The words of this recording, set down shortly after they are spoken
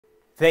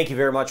Thank you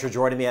very much for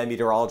joining me. I'm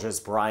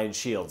meteorologist Brian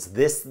Shields.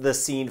 This is the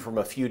scene from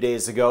a few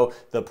days ago,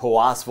 the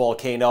Poás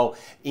volcano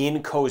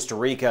in Costa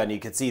Rica. And you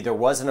can see there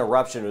was an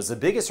eruption. It was the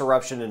biggest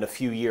eruption in a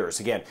few years.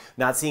 Again,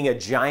 not seeing a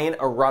giant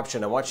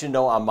eruption. I want you to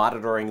know I'm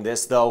monitoring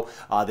this though.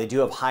 They do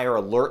have higher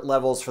alert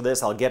levels for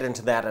this. I'll get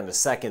into that in a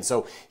second.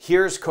 So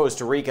here's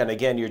Costa Rica. And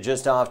again, you're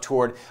just off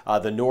toward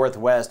the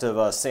northwest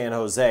of San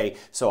Jose.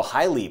 So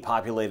highly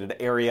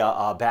populated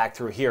area back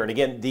through here. And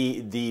again,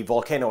 the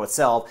volcano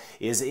itself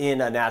is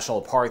in a national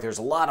park. There's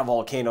a lot of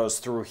volcanoes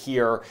through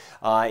here,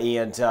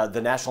 and the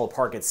national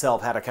park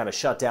itself had to kind of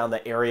shut down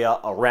the area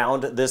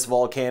around this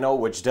volcano,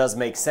 which does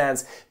make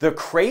sense. The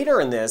crater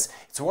in this,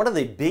 it's one of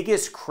the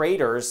biggest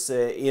craters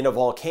in a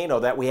volcano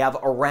that we have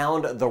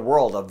around the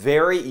world. A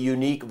very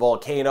unique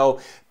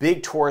volcano,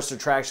 big tourist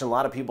attraction. A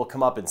lot of people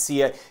come up and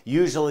see it.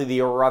 Usually the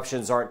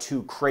eruptions aren't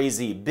too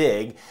crazy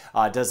big.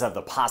 It does have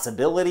the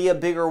possibility of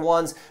bigger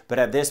ones, but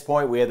at this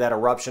point we had that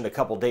eruption a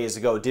couple days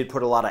ago. Did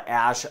put a lot of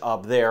ash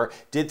up there,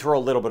 did throw a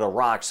little bit of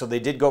rock, so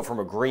they did go from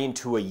a green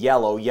to a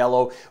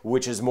yellow,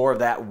 which is more of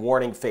that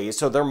warning phase.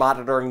 So they're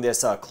monitoring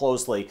this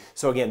closely.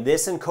 So again,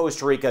 this in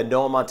Costa Rica,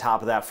 know I'm on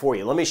top of that for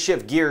you. Let me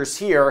shift gears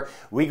here.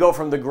 We go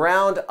from the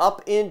ground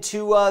up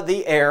into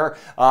the air.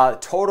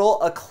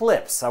 Total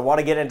eclipse. I want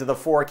to get into the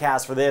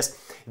forecast for this.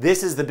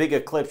 This is the big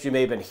eclipse you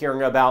may have been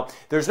hearing about.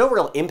 There's no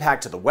real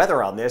impact to the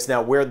weather on this.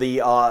 Now, where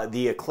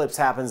the eclipse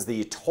happens,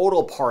 the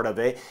total part of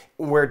it,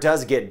 where it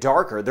does get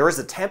darker, there is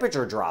a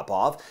temperature drop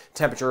off.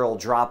 Temperature will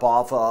drop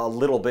off a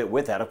little bit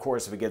with that. Of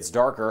course, if it gets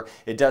darker,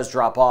 it does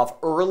drop off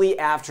early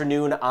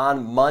afternoon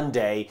on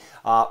Monday,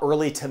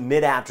 early to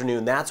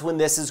mid-afternoon. That's when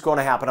this is going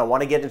to happen. I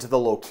want to get into the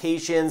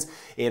locations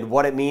and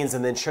what it means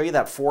and then show you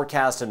that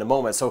forecast in a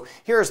moment. So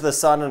here's the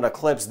sun and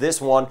eclipse.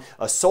 This one,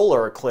 a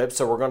solar eclipse.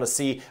 So we're going to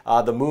see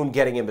the moon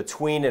getting in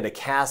between, and to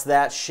cast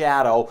that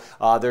shadow,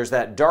 there's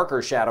that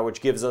darker shadow,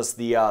 which gives us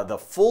the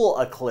full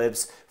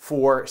eclipse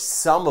for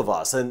some of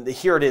us. And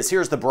here it is.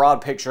 Here's the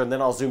broad picture, and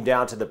then I'll zoom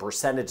down to the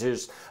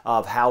percentages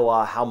of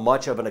how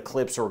much of an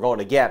eclipse we're going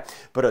to get.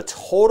 But a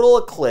total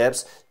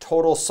eclipse,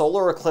 total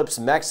solar eclipse,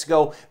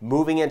 Mexico,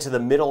 moving into the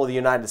middle of the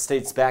United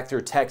States, back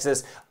through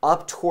Texas,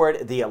 up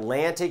toward the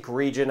Atlantic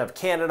region of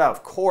Canada.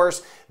 Of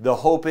course, the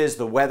hope is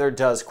the weather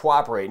does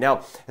cooperate.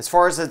 Now, as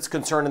far as it's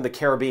concerned in the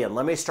Caribbean,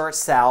 let me start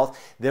south,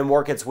 then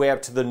work its way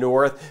up to the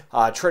north.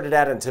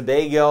 Trinidad and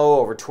Tobago,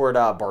 over toward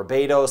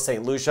Barbados,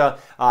 St. Lucia,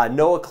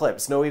 no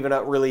eclipse, no even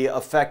a really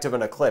effective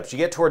an eclipse. You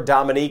get toward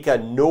Dominica,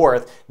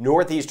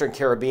 northeastern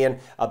Caribbean,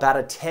 about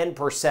a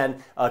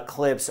 10%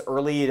 eclipse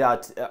early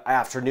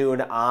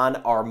afternoon on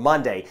our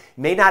Monday.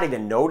 May not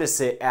even notice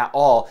it at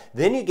all.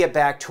 Then you get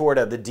back toward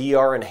the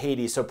DR and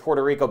Haiti, so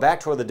Puerto Rico, back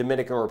toward the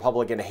Dominican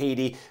Republic and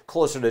Haiti,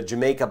 closer to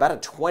Jamaica, about a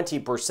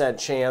 20%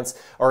 chance,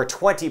 or a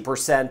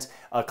 20%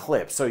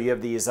 eclipse. So you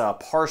have these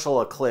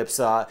partial eclipse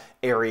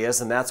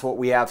areas, and that's what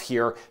we have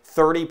here.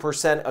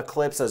 30%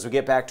 eclipse as we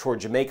get back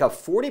toward Jamaica,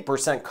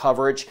 40%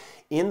 coverage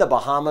in the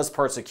Bahamas,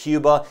 parts of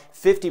Cuba,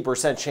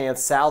 50%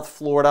 chance South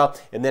Florida,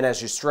 and then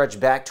as you stretch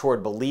back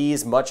toward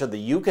Belize, much of the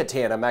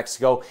Yucatan of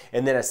Mexico,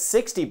 and then a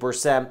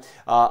 60%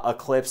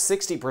 eclipse,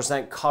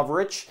 60%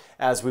 coverage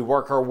as we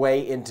work our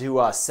way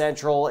into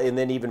central, and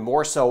then even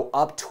more so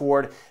up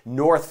toward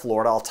North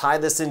Florida. I'll tie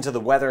this into the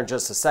weather in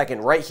just a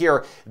second. Right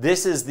here,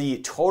 this is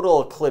the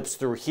total eclipse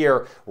through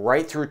here,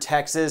 right through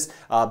Texas,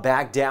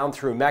 back down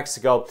through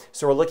Mexico.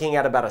 So we're looking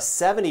at about a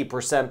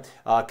 70%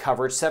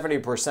 coverage,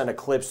 70%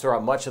 eclipse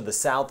throughout much of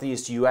the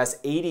southeast U.S.,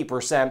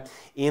 80%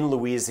 in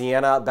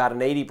Louisiana, about an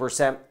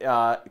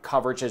 80%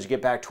 coverage as you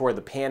get back toward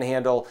the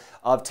panhandle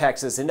of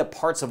Texas into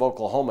parts of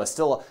Oklahoma.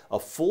 Still a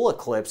full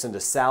eclipse into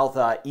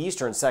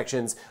southeastern sections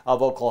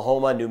of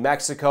Oklahoma, New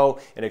Mexico,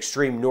 and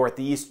extreme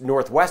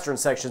northwestern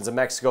sections of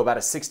Mexico, about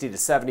a 60 to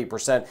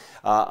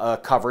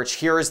 70% coverage.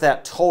 Here is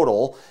that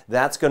total.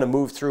 That's going to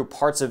move through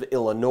parts of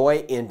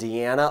Illinois,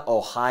 Indiana,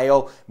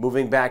 Ohio,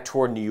 moving back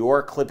toward New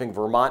York, clipping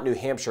Vermont, New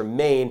Hampshire,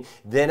 Maine.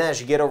 Then as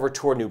you get over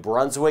toward New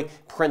Brunswick,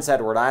 Prince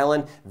Edward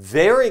Island,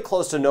 very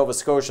close to Nova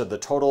Scotia. The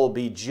total will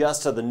be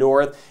just to the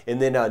north,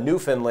 and then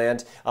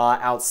Newfoundland.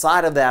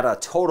 Outside of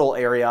that total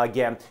area,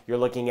 again, you're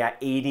looking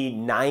at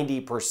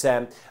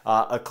 80-90%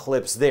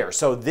 eclipse there.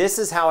 So this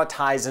is how it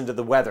ties into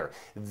the weather.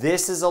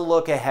 This is a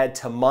look ahead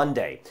to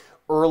Monday.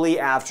 Early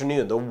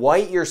afternoon. The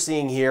white you're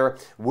seeing here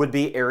would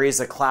be areas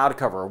of cloud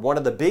cover. One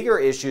of the bigger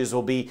issues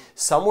will be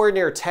somewhere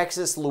near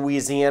Texas,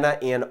 Louisiana,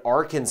 and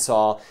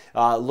Arkansas.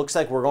 Looks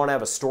like we're going to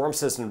have a storm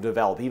system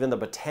develop, even the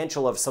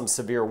potential of some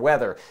severe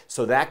weather.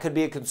 So that could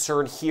be a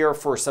concern here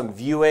for some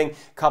viewing.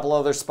 A couple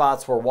other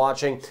spots we're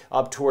watching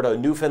up toward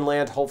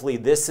Newfoundland. Hopefully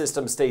this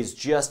system stays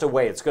just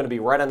away. It's going to be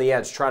right on the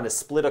edge, trying to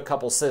split a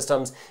couple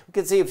systems. We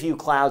can see a few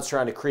clouds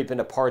trying to creep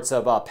into parts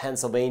of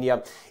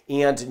Pennsylvania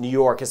and New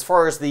York. As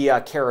far as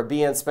the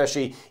Caribbean,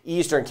 especially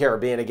Eastern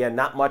Caribbean, again,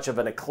 not much of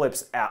an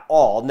eclipse at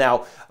all.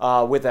 Now,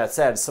 with that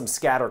said, some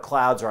scattered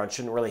clouds around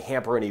shouldn't really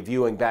hamper any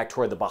viewing back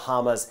toward the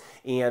Bahamas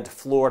and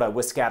Florida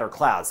with scattered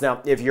clouds.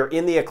 Now, if you're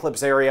in the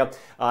eclipse area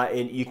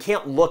and you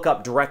can't look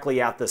up directly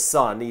at the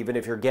sun, even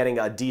if you're getting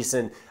a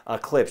decent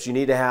eclipse. You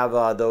need to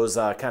have those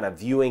kind of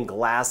viewing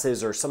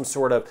glasses or some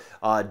sort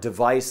of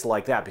device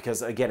like that,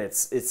 because again,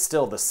 it's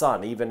still the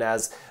sun. Even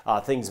as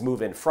things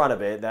move in front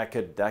of it, that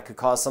could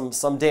cause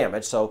some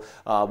damage. So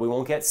we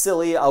won't get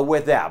silly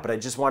with that. But I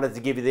just wanted to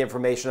give you the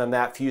information on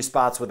that. Few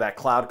spots with that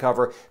cloud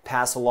cover.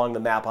 Pass along the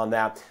map on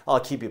that. I'll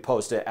keep you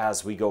posted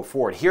as we go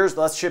forward.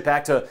 Let's shift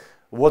back to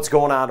what's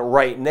going on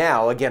right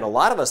now. Again, a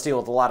lot of us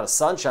dealing with a lot of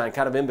sunshine,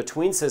 kind of in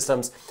between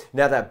systems.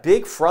 Now that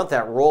big front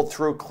that rolled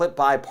through, clipped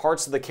by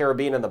parts of the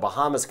Caribbean and the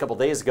Bahamas a couple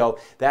days ago,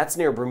 that's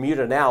near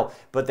Bermuda now,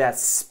 but that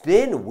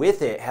spin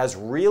with it has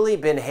really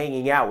been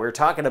hanging out. We were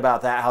talking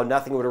about that, how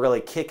nothing would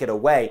really kick it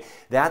away.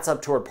 That's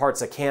up toward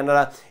parts of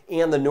Canada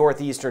and the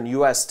northeastern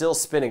U.S., still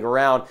spinning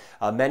around.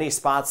 Many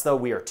spots, though,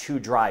 we are too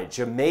dry.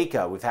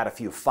 Jamaica, we've had a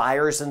few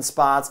fires in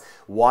spots.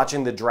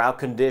 Watching the drought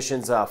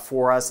conditions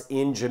for us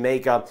in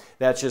Jamaica.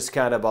 That's just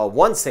kind of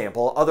one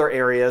sample. Other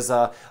areas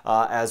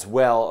as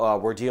well,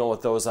 we're dealing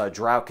with those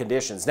drought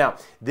conditions. Now,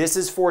 this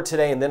is for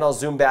today, and then I'll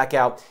zoom back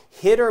out.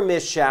 Hit or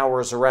miss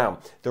showers around.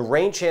 The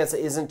rain chance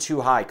isn't too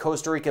high.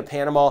 Costa Rica,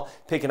 Panama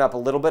picking up a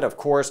little bit, of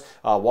course.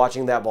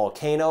 Watching that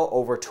volcano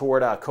over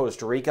toward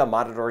Costa Rica,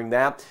 monitoring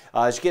that.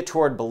 As you get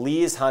toward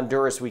Belize,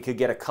 Honduras, we could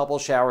get a couple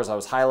showers. I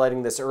was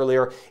highlighting this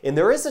earlier. And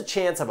there is a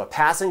chance of a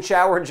passing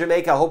shower in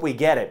Jamaica. I hope we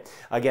get it.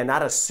 Again,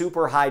 not a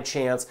super high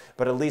chance,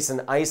 but at least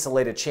an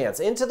isolated chance.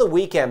 Into the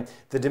weekend,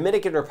 the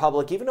Dominican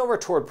Republic, even over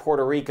toward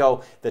Puerto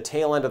Rico, the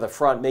tail end of the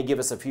front may give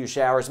us a few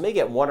showers. May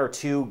get one or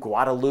two.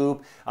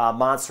 Guadeloupe,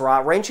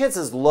 Montserrat. Rain chance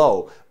is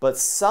low, but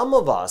some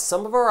of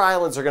our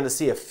islands are going to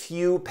see a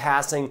few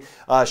passing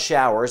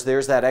showers.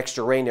 There's that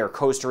extra rain near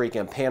Costa Rica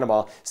and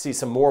Panama. See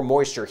some more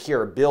moisture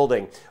here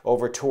building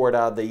over toward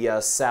the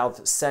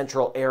south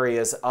central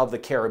areas of the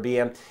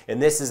Caribbean.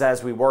 And this is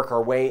as we work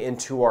our way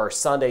into our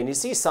Sunday. And you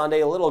see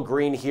Sunday, a little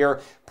green here.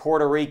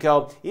 Puerto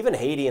Rico, even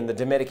Haiti and the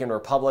Dominican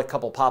Republic,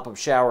 couple pop-up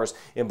showers.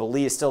 In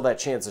Belize, still that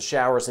chance of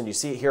showers. And you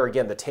see here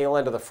again, the tail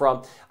end of the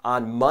front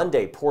on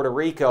Monday. Puerto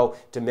Rico,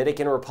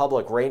 Dominican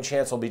Republic, rain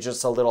chance will be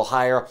just a little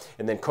higher.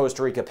 And then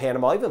Costa Rica,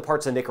 Panama, even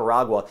parts of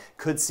Nicaragua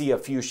could see a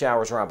few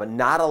showers around, but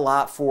not a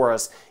lot for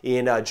us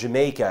in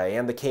Jamaica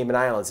and the Cayman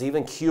Islands.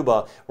 Even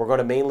Cuba, we're going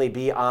to mainly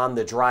be on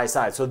the dry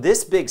side. So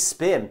this big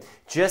spin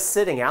just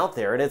sitting out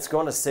there, and it's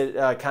going to sit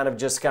kind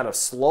of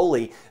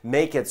slowly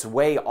make its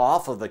way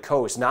off of the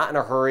coast, not in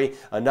a hurry.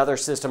 Another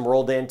system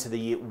rolled into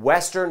the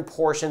western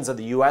portions of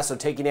the U.S., so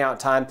taking out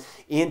time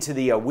into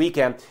the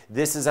weekend.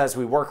 This is as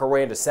we work our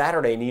way into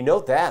Saturday, and you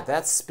note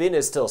that spin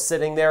is still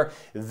sitting there.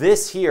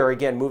 This here,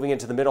 again, moving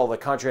into the middle of the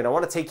country, and I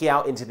want to take you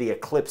out into the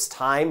eclipse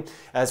time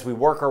as we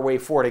work our way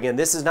forward. Again,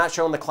 this is not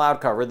showing the cloud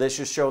cover. This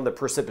is showing the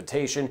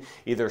precipitation,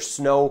 either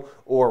snow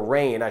or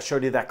rain. I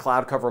showed you that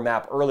cloud cover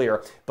map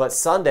earlier, but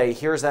Sunday,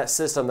 here's that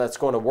system that's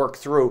going to work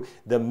through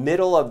the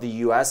middle of the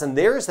U.S. And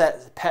there's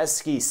that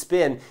pesky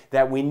spin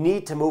that we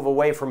need to move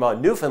away from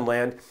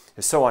Newfoundland.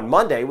 So on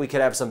Monday, we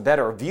could have some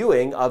better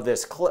viewing of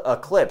this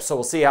eclipse. So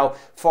we'll see how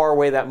far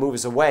away that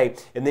moves away.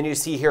 And then you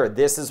see here,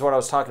 this is what I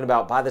was talking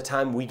about. By the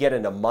time we get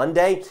into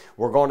Monday,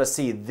 we're going to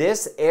see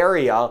this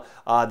area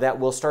that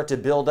will start to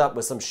build up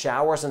with some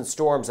showers and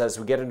storms as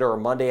we get into our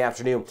Monday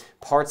afternoon.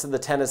 Parts of the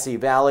Tennessee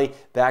Valley,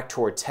 back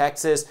toward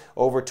Texas,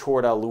 over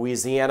toward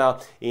Louisiana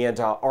and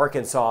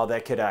Arkansas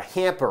that could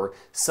hamper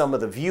some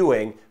of the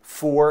viewing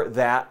for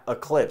that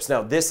eclipse.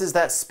 Now, this is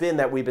that spin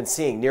that we've been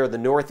seeing near the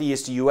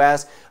northeast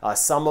U.S.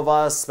 Some of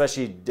us,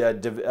 especially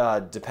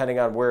depending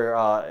on where,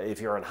 if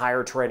you're in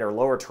higher terrain or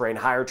lower terrain,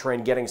 higher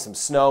terrain getting some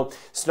snow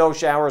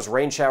showers,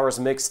 rain showers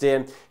mixed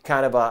in,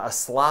 kind of a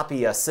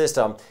sloppy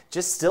system,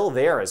 just still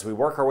there as we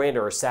work our way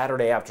into our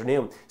Saturday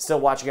afternoon.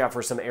 Still watching out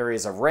for some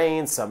areas of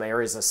rain, some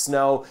areas of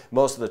snow.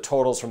 Most of the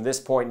totals from this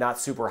point not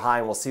super high,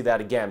 and we'll see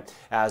that again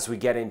as we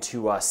get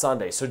into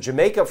Sunday. So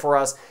Jamaica for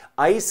us,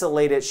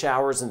 isolated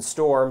showers and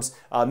storms,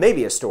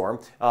 maybe a storm,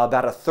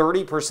 about a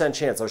 30%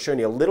 chance. I was showing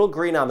you a little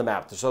green on the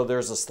map, so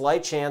there's a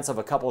slight chance of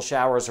a couple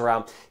showers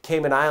around.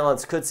 Cayman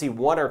Islands could see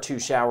one or two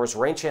showers.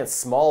 Rain chance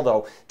small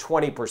though,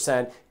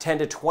 20%, 10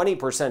 to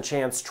 20%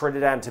 chance.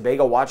 Trinidad and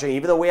Tobago watching,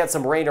 even though we had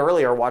some rain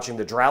earlier, watching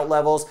the drought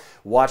levels,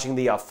 watching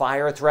the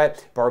fire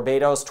threat.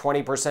 Barbados,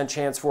 20%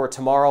 chance for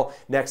tomorrow.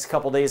 Next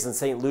couple days in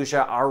St.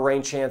 Lucia, our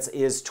rain chance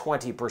is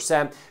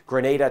 20%.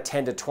 Grenada,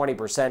 10 to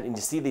 20%. And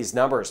you see these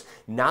numbers,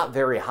 not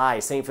very high.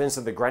 St.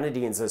 Vincent the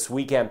Grenadines this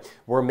weekend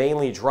were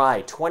mainly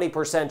dry.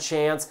 20%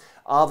 chance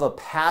of a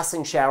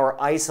passing shower,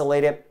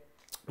 isolated.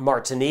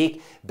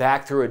 Martinique,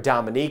 back through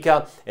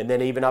Dominica, and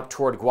then even up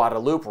toward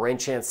Guadeloupe. Rain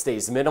chance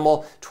stays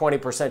minimal.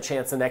 20%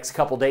 chance the next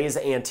couple days.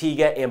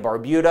 Antigua and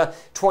Barbuda.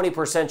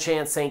 20%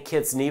 chance St.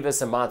 Kitts,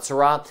 Nevis, and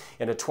Montserrat.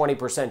 And a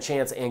 20%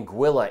 chance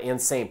Anguilla and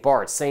St.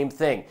 Barts. Same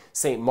thing.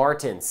 St.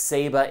 Martin,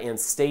 Saba, and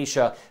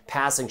Statia,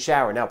 passing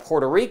shower. Now,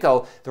 Puerto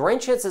Rico, the rain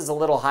chance is a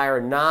little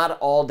higher. Not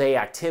all-day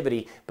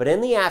activity, but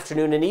in the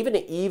afternoon and even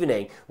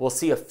evening, we'll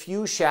see a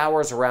few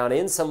showers around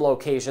in some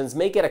locations.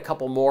 May get a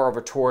couple more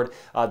over toward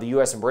the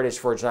U.S. and British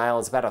Virgin Virgin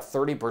Islands, about a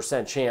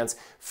 30% chance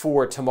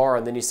for tomorrow.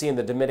 And then you see in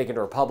the Dominican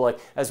Republic,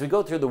 as we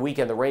go through the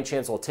weekend, the rain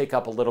chance will tick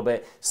up a little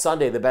bit.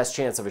 Sunday, the best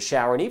chance of a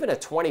shower, and even a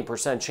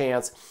 20%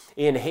 chance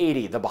in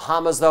Haiti. The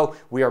Bahamas, though,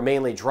 we are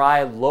mainly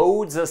dry,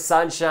 loads of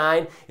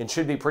sunshine, and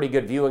should be pretty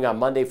good viewing on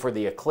Monday for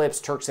the eclipse.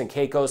 Turks and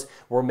Caicos,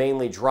 we're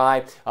mainly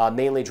dry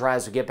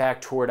as we get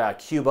back toward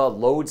Cuba.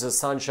 Loads of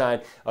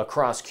sunshine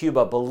across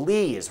Cuba.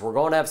 Belize, we're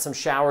going to have some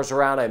showers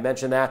around. I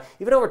mentioned that.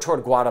 Even over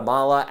toward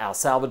Guatemala, El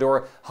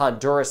Salvador,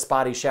 Honduras,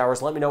 spotty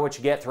showers. Let me know what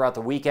you get throughout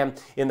the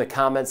weekend in the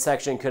comments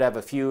section. Could have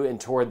a few in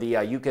toward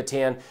the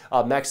Yucatan,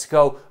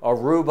 Mexico,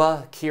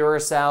 Aruba,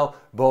 Curacao,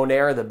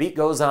 Bonaire. The beat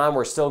goes on.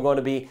 We're still going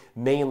to be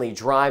mainly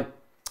dry.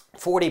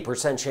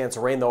 40% chance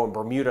of rain, though, in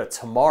Bermuda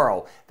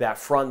tomorrow. That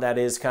front that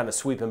is kind of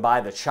sweeping by,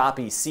 the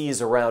choppy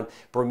seas around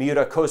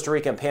Bermuda. Costa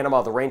Rica and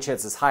Panama, the rain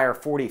chance is higher,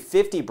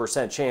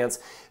 40-50% chance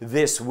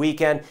this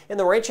weekend. And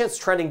the rain chance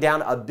trending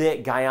down a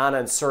bit. Guyana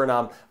and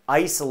Suriname,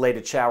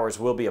 isolated showers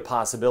will be a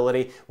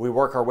possibility. We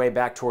work our way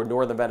back toward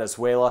northern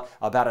Venezuela,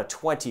 about a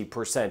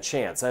 20%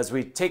 chance. As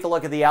we take a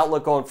look at the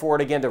outlook going forward,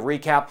 again, to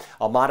recap,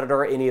 I'll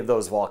monitor any of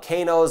those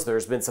volcanoes.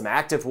 There's been some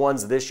active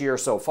ones this year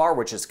so far,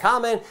 which is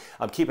common.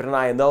 I'm keeping an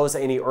eye on those.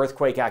 Any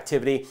earthquake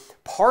activity.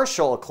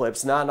 Partial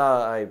eclipse,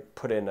 I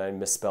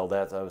misspelled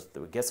that. I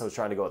guess I was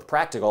trying to go with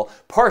practical.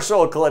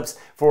 Partial eclipse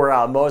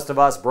for most of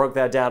us. Broke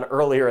that down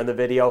earlier in the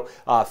video.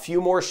 A few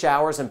more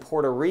showers in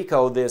Puerto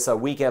Rico this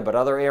weekend, but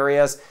other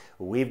areas,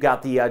 we've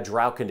got the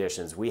drought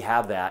conditions. We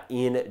have that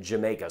in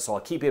Jamaica. So I'll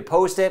keep you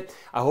posted.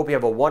 I hope you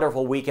have a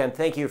wonderful weekend.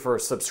 Thank you for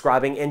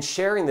subscribing and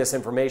sharing this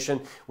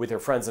information with your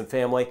friends and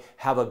family.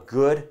 Have a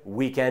good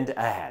weekend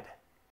ahead.